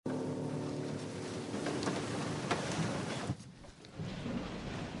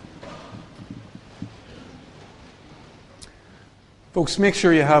Folks, make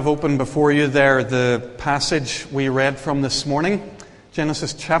sure you have open before you there the passage we read from this morning.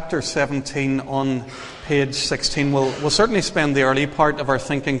 Genesis chapter 17 on page 16. We'll certainly spend the early part of our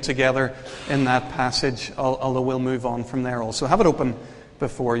thinking together in that passage, although we'll move on from there also. Have it open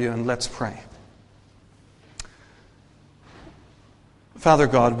before you and let's pray. Father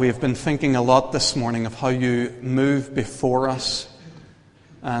God, we have been thinking a lot this morning of how you move before us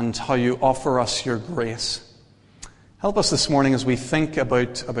and how you offer us your grace. Help us this morning as we think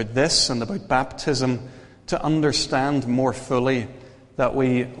about this and about baptism to understand more fully that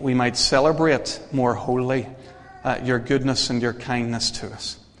we might celebrate more wholly your goodness and your kindness to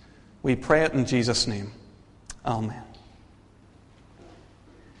us. We pray it in Jesus' name. Amen.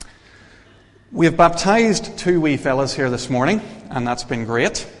 We have baptized two wee fellas here this morning, and that's been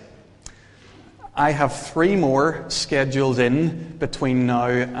great. I have 3 more scheduled in between now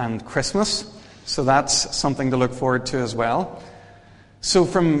and Christmas. So that's something to look forward to as well. So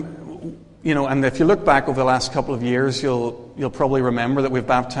and if you look back over the last couple of years, you'll probably remember that we've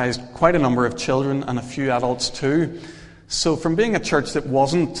baptized quite a number of children and a few adults too. So from being a church that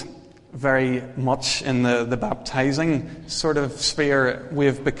wasn't very much in the baptizing sort of sphere,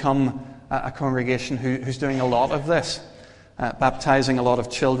 we've become a congregation who's doing a lot of this, baptizing a lot of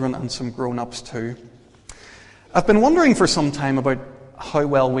children and some grown-ups too. I've been wondering for some time about how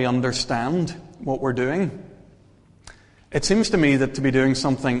well we understand what we're doing. It seems to me that to be doing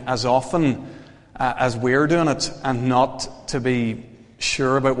something as often as we're doing it and not to be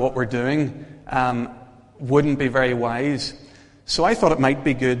sure about what we're doing wouldn't be very wise. So I thought it might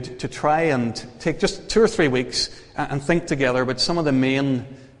be good to try and take just 2 or 3 weeks and think together about some of the main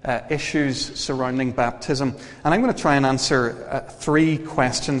issues surrounding baptism. And I'm going to try and answer 3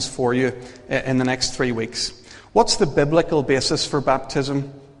 questions for you in the next 3 weeks. What's the biblical basis for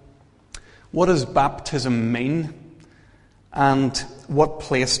baptism? What does baptism mean? And what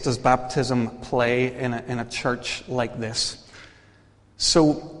place does baptism play in a church like this?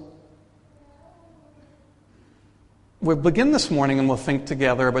 So, we'll begin this morning and we'll think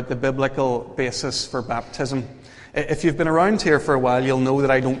together about the biblical basis for baptism. If you've been around here for a while, you'll know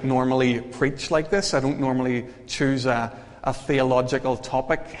that I don't normally preach like this. I don't normally choose a theological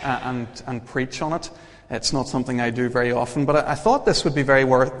topic and preach on it. It's not something I do very often, but I thought this would be very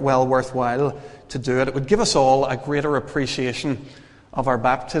worthwhile to do it. It would give us all a greater appreciation of our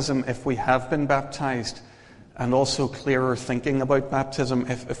baptism if we have been baptized, and also clearer thinking about baptism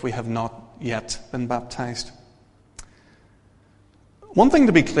if we have not yet been baptized. One thing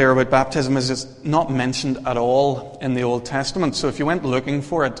to be clear about baptism is it's not mentioned at all in the Old Testament. So if you went looking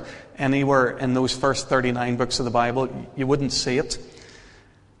for it anywhere in those first 39 books of the Bible, you wouldn't see it.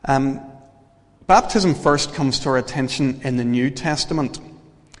 Baptism first comes to our attention in the New Testament.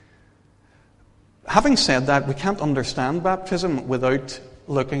 Having said that, we can't understand baptism without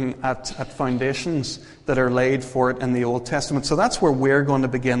looking at foundations that are laid for it in the Old Testament. So that's where we're going to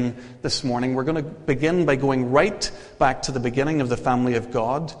begin this morning. We're going to begin by going right back to the beginning of the family of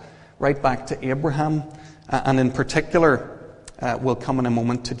God, right back to Abraham, and in particular, we'll come in a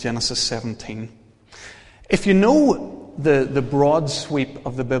moment to Genesis 17. If you know the broad sweep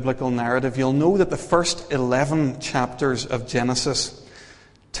of the biblical narrative, you'll know that the first 11 chapters of Genesis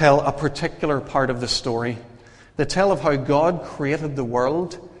tell a particular part of the story. They tell of how God created the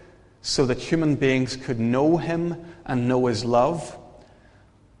world so that human beings could know Him and know His love.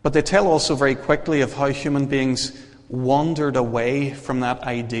 But they tell also very quickly of how human beings wandered away from that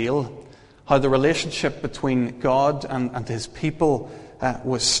ideal, how the relationship between God and His people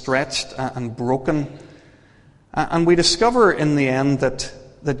was stretched and broken. And we discover in the end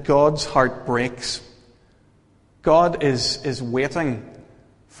that God's heart breaks. God is waiting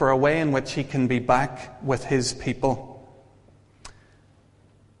for a way in which He can be back with His people.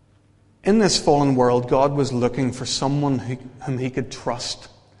 In this fallen world, God was looking for someone whom He could trust,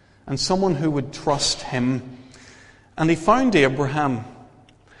 and someone who would trust Him. And He found Abraham,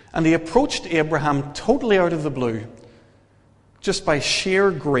 and He approached Abraham totally out of the blue. Just by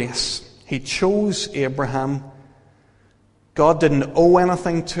sheer grace, He chose Abraham. God didn't owe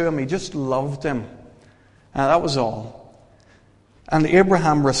anything to him. He just loved him. That was all. And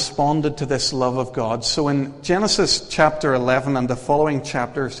Abraham responded to this love of God. So in Genesis chapter 11 and the following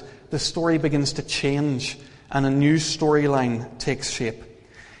chapters, the story begins to change and a new storyline takes shape.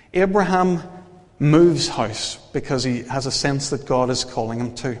 Abraham moves house because he has a sense that God is calling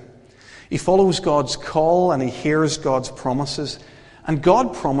him to. He follows God's call and he hears God's promises. And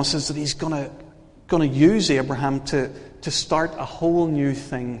God promises that He's going to use Abraham to start a whole new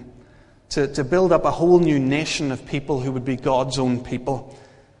thing, to build up a whole new nation of people who would be God's own people.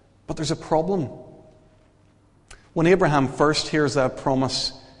 But there's a problem. When Abraham first hears that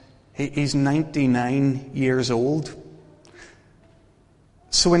promise, he's 99 years old.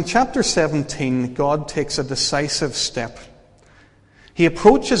 So in chapter 17, God takes a decisive step. He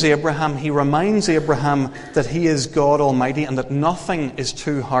approaches Abraham, he reminds Abraham that he is God Almighty and that nothing is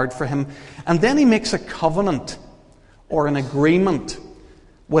too hard for him. And then he makes a covenant or an agreement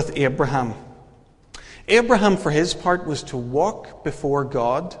with Abraham. Abraham, for his part, was to walk before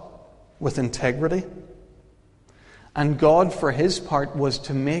God with integrity. And God, for his part, was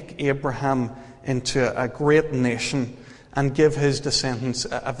to make Abraham into a great nation and give his descendants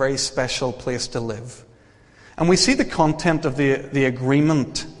a very special place to live. And we see the content of the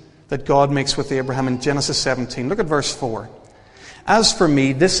agreement that God makes with Abraham in Genesis 17. Look at verse 4. As for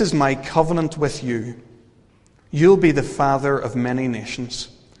me, this is my covenant with you. You'll be the father of many nations.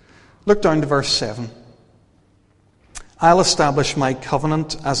 Look down to verse 7. I'll establish my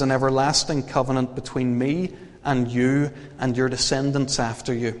covenant as an everlasting covenant between me and you and your descendants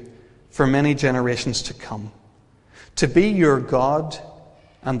after you for many generations to come, to be your God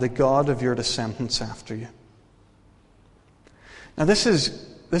and the God of your descendants after you. Now this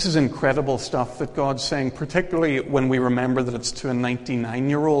is incredible stuff that God's saying, particularly when we remember that it's to a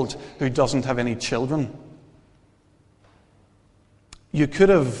 99-year-old who doesn't have any children. You could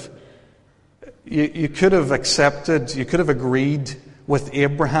have accepted, you could have agreed with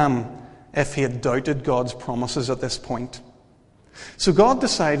Abraham if he had doubted God's promises at this point. So God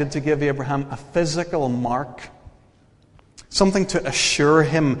decided to give Abraham a physical mark, something to assure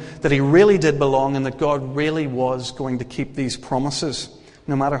him that he really did belong and that God really was going to keep these promises,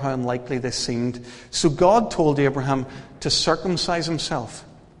 no matter how unlikely they seemed. So God told Abraham to circumcise himself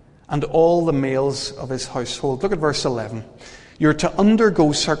and all the males of his household. Look at verse 11. You're to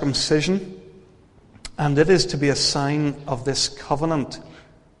undergo circumcision, and it is to be a sign of this covenant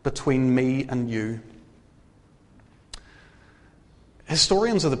between me and you.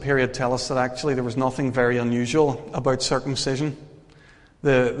 Historians of the period tell us that actually there was nothing very unusual about circumcision.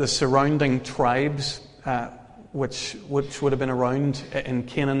 The surrounding tribes, which would have been around in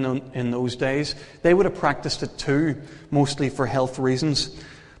Canaan in those days, they would have practiced it too, mostly for health reasons.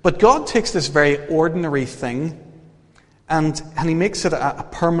 But God takes this very ordinary thing and he makes it a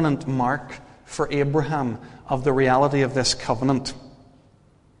permanent mark for Abraham of the reality of this covenant.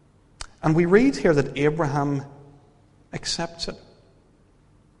 And we read here that Abraham accepts it.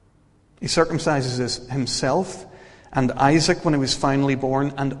 He circumcises himself and Isaac when he was finally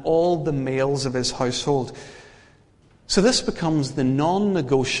born, and all the males of his household. So this becomes the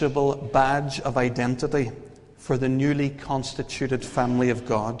non-negotiable badge of identity for the newly constituted family of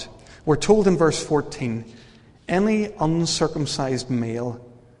God. We're told in verse 14, any uncircumcised male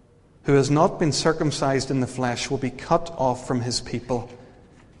who has not been circumcised in the flesh will be cut off from his people.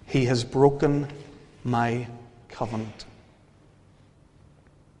 He has broken my covenant.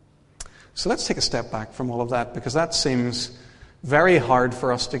 So let's take a step back from all of that, because that seems very hard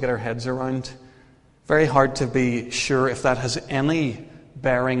for us to get our heads around. Very hard to be sure if that has any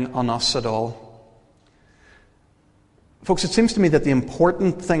bearing on us at all. Folks, it seems to me that the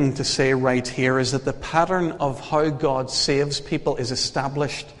important thing to say right here is that the pattern of how God saves people is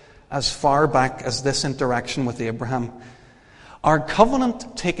established as far back as this interaction with Abraham. Our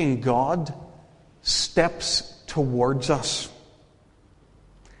covenant-taking God steps towards us.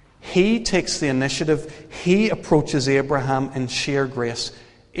 He takes the initiative. He approaches Abraham in sheer grace.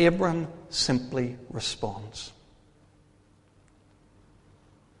 Abraham simply responds.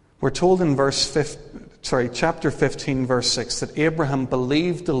 We're told in chapter 15, verse 6, that Abraham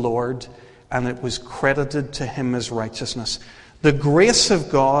believed the Lord and it was credited to him as righteousness. The grace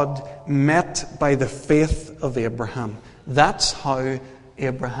of God met by the faith of Abraham. That's how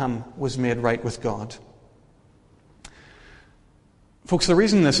Abraham was made right with God. Folks, the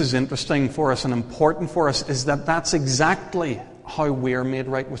reason this is interesting for us and important for us is that that's exactly how we're made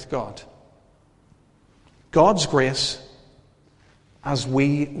right with God. God's grace as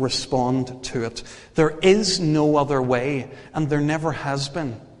we respond to it. There is no other way, and there never has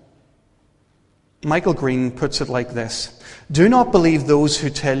been. Michael Green puts it like this: do not believe those who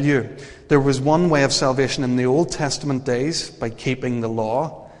tell you there was one way of salvation in the Old Testament days, by keeping the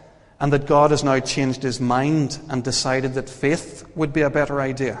law, and that God has now changed his mind and decided that faith would be a better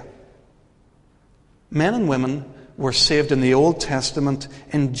idea. Men and women were saved in the Old Testament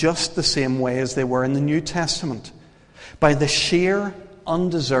in just the same way as they were in the New Testament, by the sheer,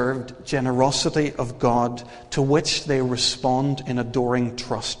 undeserved generosity of God to which they respond in adoring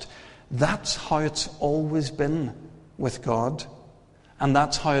trust. That's how it's always been with God, and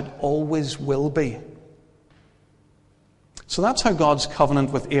that's how it always will be. So that's how God's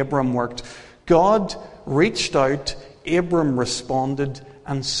covenant with Abram worked. God reached out, Abram responded,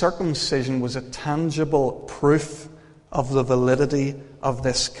 and circumcision was a tangible proof of the validity of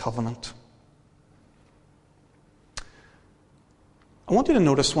this covenant. I want you to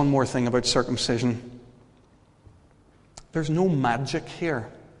notice one more thing about circumcision. There's no magic here.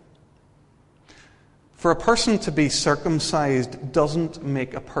 For a person to be circumcised doesn't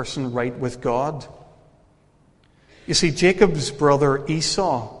make a person right with God. You see, Jacob's brother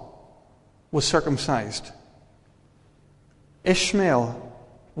Esau was circumcised. Ishmael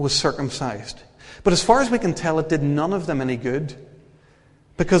was circumcised. But as far as we can tell, it did none of them any good,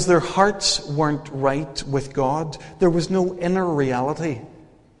 because their hearts weren't right with God. There was no inner reality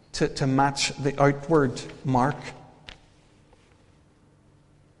to match the outward mark.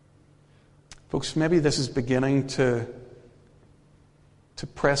 Folks, maybe this is beginning to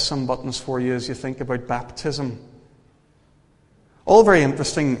press some buttons for you as you think about baptism. All very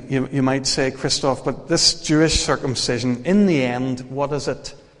interesting, you might say, Christoph, but this Jewish circumcision, in the end, what does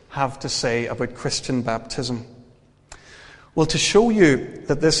it have to say about Christian baptism? Well, to show you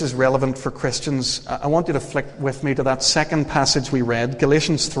that this is relevant for Christians, I want you to flick with me to that second passage we read,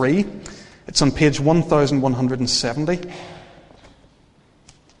 Galatians 3. It's on page 1170.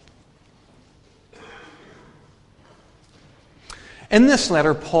 In this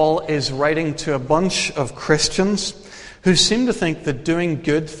letter, Paul is writing to a bunch of Christians who seem to think that doing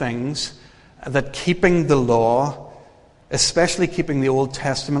good things, that keeping the law, especially keeping the Old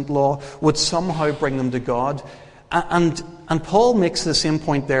Testament law, would somehow bring them to God. And Paul makes the same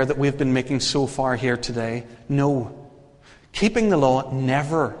point there that we've been making so far here today. No. Keeping the law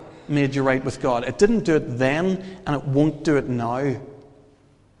never made you right with God. It didn't do it then, and it won't do it now.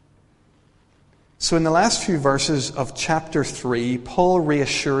 So in the last few verses of chapter 3, Paul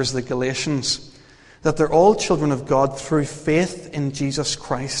reassures the Galatians that they're all children of God through faith in Jesus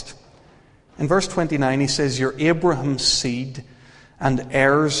Christ. In verse 29, he says, "You're Abraham's seed and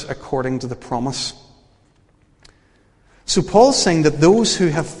heirs according to the promise." So Paul's saying that those who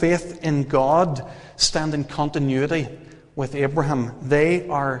have faith in God stand in continuity with Abraham. They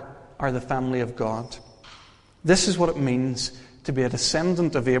are the family of God. This is what it means to be a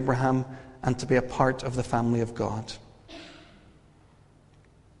descendant of Abraham and to be a part of the family of God.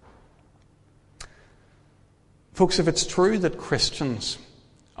 Folks, if it's true that Christians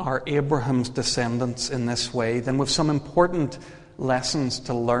are Abraham's descendants in this way, then we've some important lessons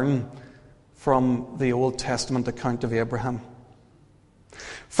to learn from the Old Testament account of Abraham.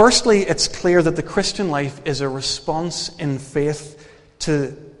 Firstly, it's clear that the Christian life is a response in faith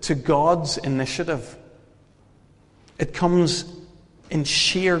to God's initiative. It comes in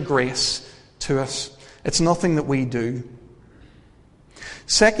sheer grace to us. It's nothing that we do.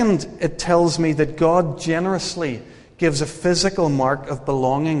 Second, it tells me that God generously gives a physical mark of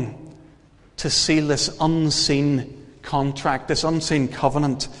belonging to seal this unseen contract, this unseen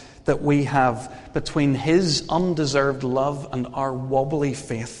covenant that we have between His undeserved love and our wobbly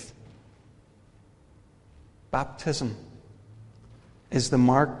faith. Baptism is the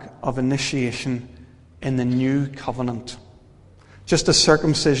mark of initiation in the new covenant, just as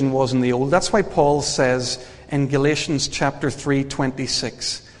circumcision was in the old. That's why Paul says in Galatians chapter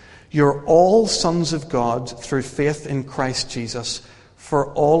 3:26, "You're all sons of God through faith in Christ Jesus,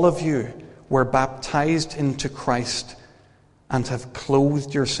 for all of you were baptized into Christ and have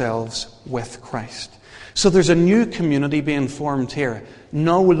clothed yourselves with Christ." So there's a new community being formed here.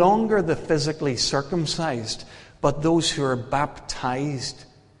 No longer the physically circumcised, but those who are baptized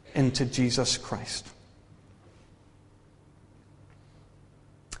into Jesus Christ.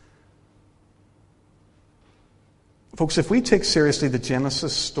 Folks, if we take seriously the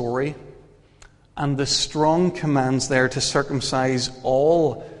Genesis story and the strong commands there to circumcise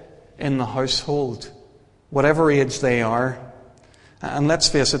all in the household, whatever age they are, and let's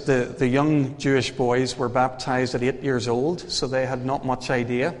face it, the young Jewish boys were baptized at 8 years old, so they had not much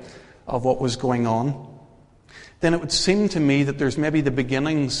idea of what was going on, then it would seem to me that there's maybe the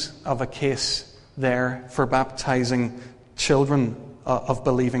beginnings of a case there for baptizing children of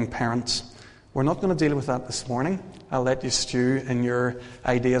believing parents. We're not going to deal with that this morning. I'll let you stew in your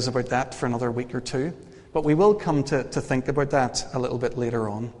ideas about that for another week or two. But we will come to think about that a little bit later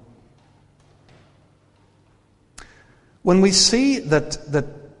on. When we see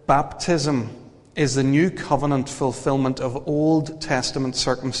that baptism is the new covenant fulfillment of Old Testament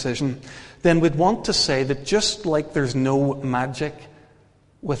circumcision, then we'd want to say that just like there's no magic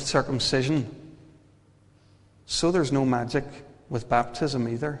with circumcision, so there's no magic with baptism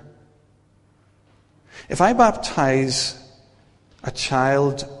either. If I baptize a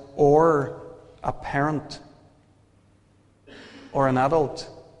child or a parent or an adult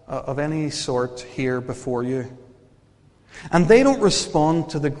of any sort here before you, and they don't respond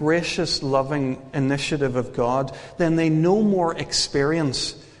to the gracious, loving initiative of God, then they no more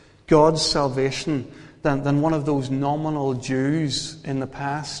experience God's salvation than one of those nominal Jews in the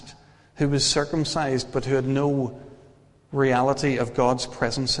past who was circumcised but who had no reality of God's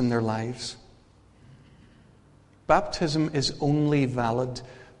presence in their lives. Baptism is only valid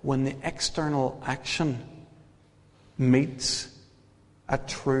when the external action meets a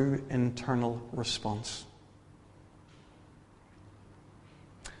true internal response.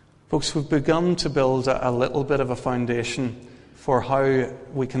 Folks, we've begun to build a little bit of a foundation for how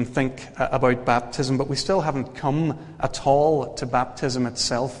we can think about baptism, but we still haven't come at all to baptism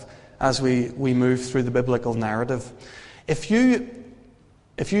itself as we move through the biblical narrative. If you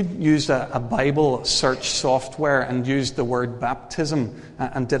used a Bible search software and used the word baptism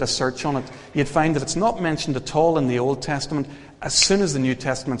and did a search on it, you'd find that it's not mentioned at all in the Old Testament. As soon as the New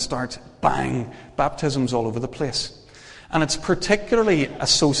Testament starts, bang, baptism's all over the place. And it's particularly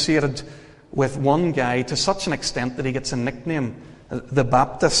associated with one guy to such an extent that he gets a nickname, the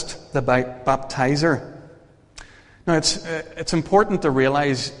Baptist, the baptizer. Now, it's important to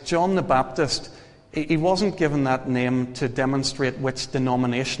realize John the Baptist, he wasn't given that name to demonstrate which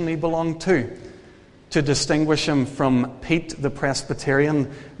denomination he belonged to distinguish him from Pete the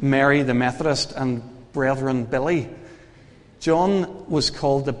Presbyterian, Mary the Methodist, and Brethren Billy. John was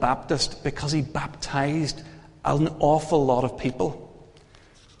called the Baptist because he baptized an awful lot of people.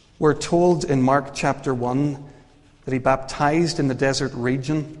 We're told in Mark chapter 1 that he baptized in the desert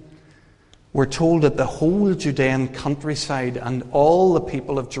region. We're told that the whole Judean countryside and all the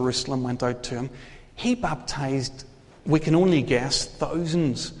people of Jerusalem went out to him. He baptized, we can only guess,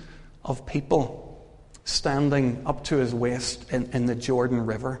 thousands of people standing up to his waist in the Jordan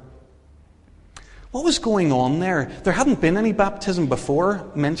River. What was going on there? There hadn't been any baptism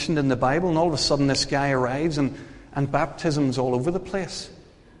before mentioned in the Bible, and all of a sudden this guy arrives and baptism's all over the place.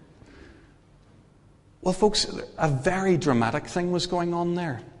 Well, folks, a very dramatic thing was going on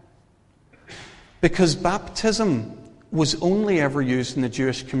there. Because baptism was only ever used in the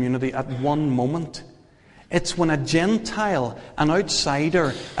Jewish community at one moment. It's when a Gentile, an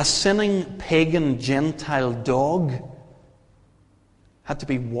outsider, a sinning pagan Gentile dog had to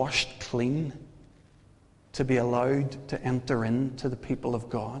be washed clean to be allowed to enter into the people of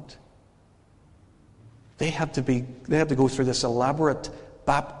God. They had to go through this elaborate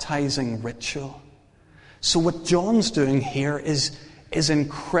baptizing ritual. So what John's doing here is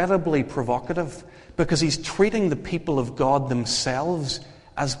incredibly provocative, because he's treating the people of God themselves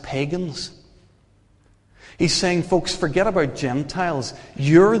as pagans. He's saying, folks, forget about Gentiles.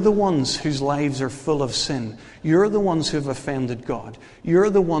 You're the ones whose lives are full of sin. You're the ones who have offended God.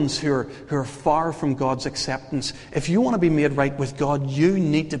 You're the ones who are far from God's acceptance. If you want to be made right with God, you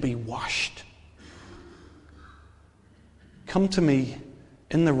need to be washed. Come to me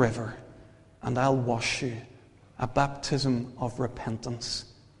in the river, and I'll wash you. A baptism of repentance,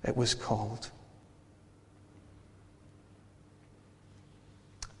 it was called.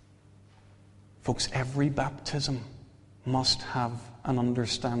 Folks, every baptism must have an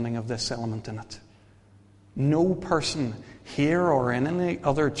understanding of this element in it. No person here or in any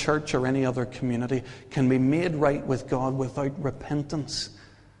other church or any other community can be made right with God without repentance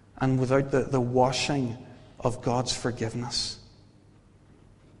and without the washing of God's forgiveness.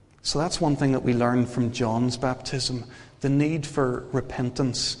 So that's one thing that we learn from John's baptism, the need for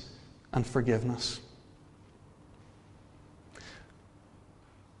repentance and forgiveness.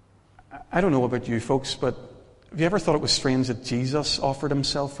 I don't know about you folks, but have you ever thought it was strange that Jesus offered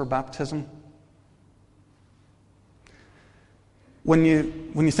himself for baptism? When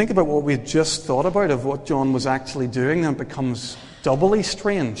you think about what we've just thought about of what John was actually doing, then it becomes doubly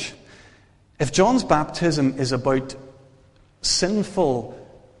strange. If John's baptism is about sinful,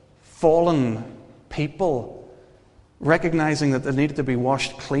 fallen people recognizing that they needed to be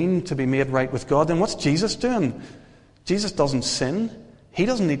washed clean to be made right with God, then what's Jesus doing? Jesus doesn't sin. He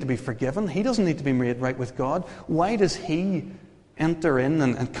doesn't need to be forgiven. He doesn't need to be made right with God. Why does he enter in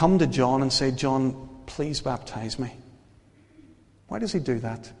and come to John and say, John, please baptize me? Why does he do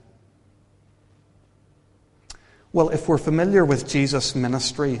that? Well, if we're familiar with Jesus'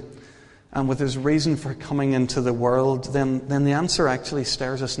 ministry and with his reason for coming into the world, then the answer actually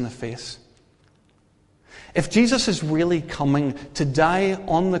stares us in the face. If Jesus is really coming to die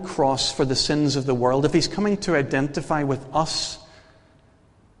on the cross for the sins of the world, if he's coming to identify with us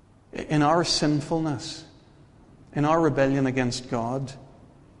in our sinfulness, in our rebellion against God,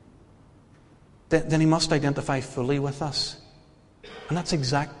 then he must identify fully with us. And that's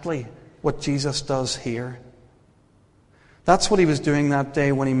exactly what Jesus does here. That's what he was doing that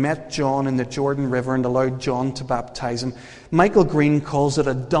day when he met John in the Jordan River and allowed John to baptize him. Michael Green calls it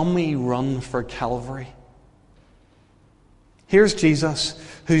a dummy run for Calvary. Here's Jesus,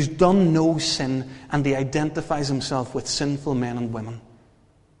 who's done no sin, and he identifies himself with sinful men and women.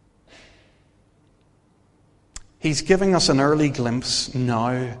 He's giving us an early glimpse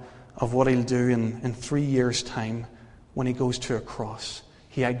now of what he'll do in 3 years' time when he goes to a cross.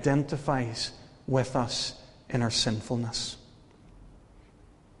 He identifies with us in our sinfulness.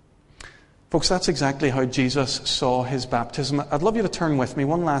 Folks, that's exactly how Jesus saw his baptism. I'd love you to turn with me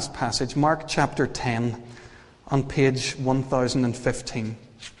one last passage, Mark chapter 10, on page 1015.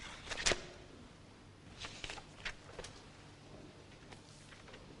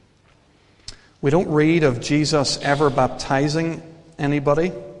 We don't read of Jesus ever baptizing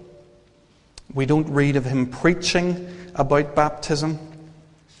anybody. We don't read of him preaching about baptism.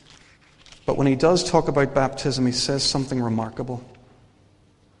 But when he does talk about baptism, he says something remarkable.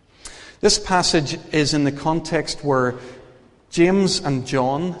 This passage is in the context where James and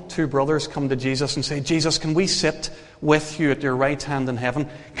John, two brothers, come to Jesus and say, Jesus, can we sit with you at your right hand in heaven?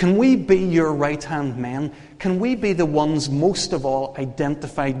 Can we be your right hand men? Can we be the ones most of all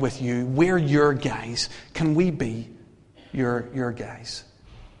identified with you? We're your guys. Can we be your guys?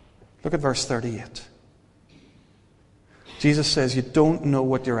 Look at verse 38. Jesus says, you don't know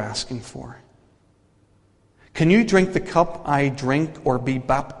what you're asking for. Can you drink the cup I drink or be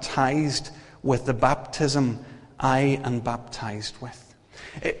baptized with the baptism I am baptized with?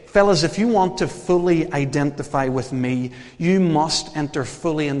 Fellas, if you want to fully identify with me, you must enter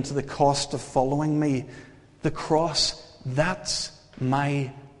fully into the cost of following me. The cross, that's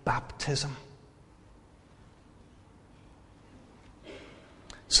my baptism.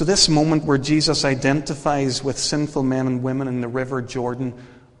 So this moment where Jesus identifies with sinful men and women in the River Jordan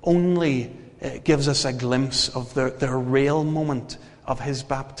only gives us a glimpse of the real moment of his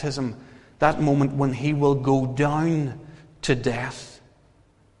baptism. That moment when he will go down to death,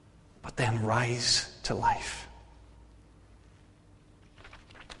 but then rise to life.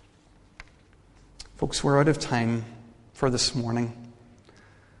 Folks, we're out of time for this morning.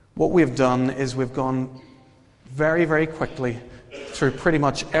 What we've done is we've gone very, very quickly through pretty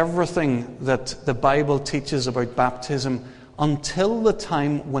much everything that the Bible teaches about baptism until the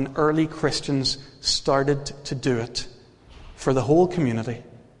time when early Christians started to do it for the whole community.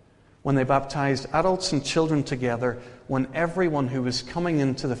 When they baptized adults and children together, when everyone who was coming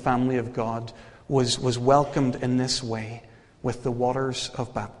into the family of God was welcomed in this way with the waters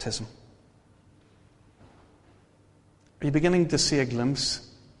of baptism. Are you beginning to see a glimpse,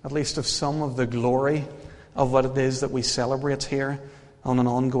 at least of some of the glory of what it is that we celebrate here on an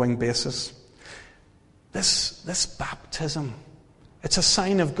ongoing basis? This baptism, it's a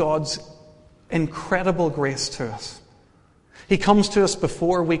sign of God's incredible grace to us. He comes to us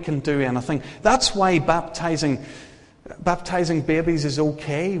before we can do anything. That's why baptizing babies is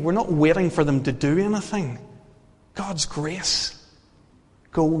okay. We're not waiting for them to do anything. God's grace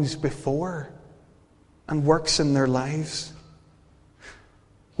goes before and works in their lives.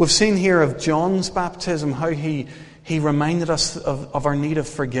 We've seen here of John's baptism, how he reminded us of our need of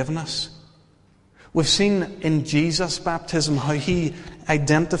forgiveness. We've seen in Jesus' baptism how he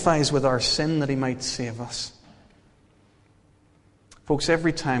identifies with our sin that he might save us. Folks,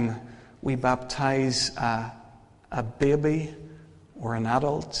 every time we baptize a baby or an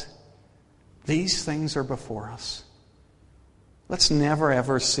adult, these things are before us. Let's never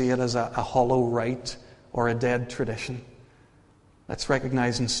ever see it as a hollow rite or a dead tradition. Let's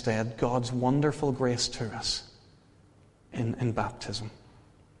recognize instead God's wonderful grace to us in baptism.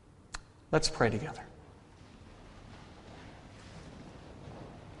 Let's pray together.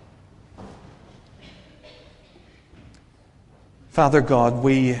 Father God,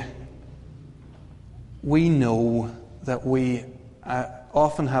 we know that we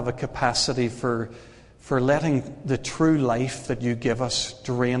often have a capacity for letting the true life that you give us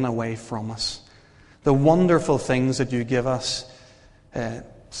drain away from us. The wonderful things that you give us,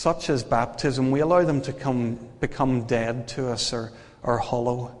 such as baptism, we allow them to become dead to us or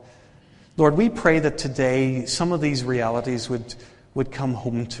hollow. Lord, we pray that today some of these realities would come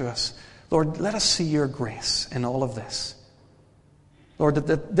home to us. Lord, let us see your grace in all of this. Lord,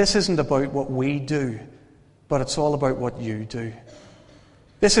 that this isn't about what we do, but it's all about what you do.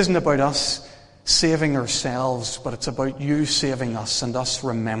 This isn't about us saving ourselves, but it's about you saving us and us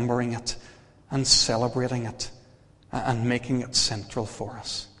remembering it and celebrating it and making it central for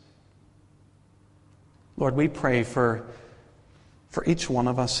us. Lord, we pray for each one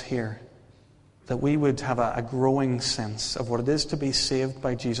of us here that we would have a growing sense of what it is to be saved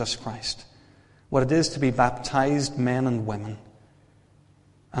by Jesus Christ. what it is to be baptized men and women.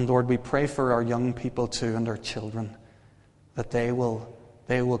 And Lord, we pray for our young people too and our children, that they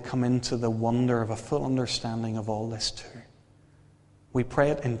will come into the wonder of a full understanding of all this too. We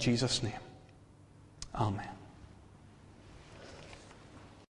pray it in Jesus' name. Amen.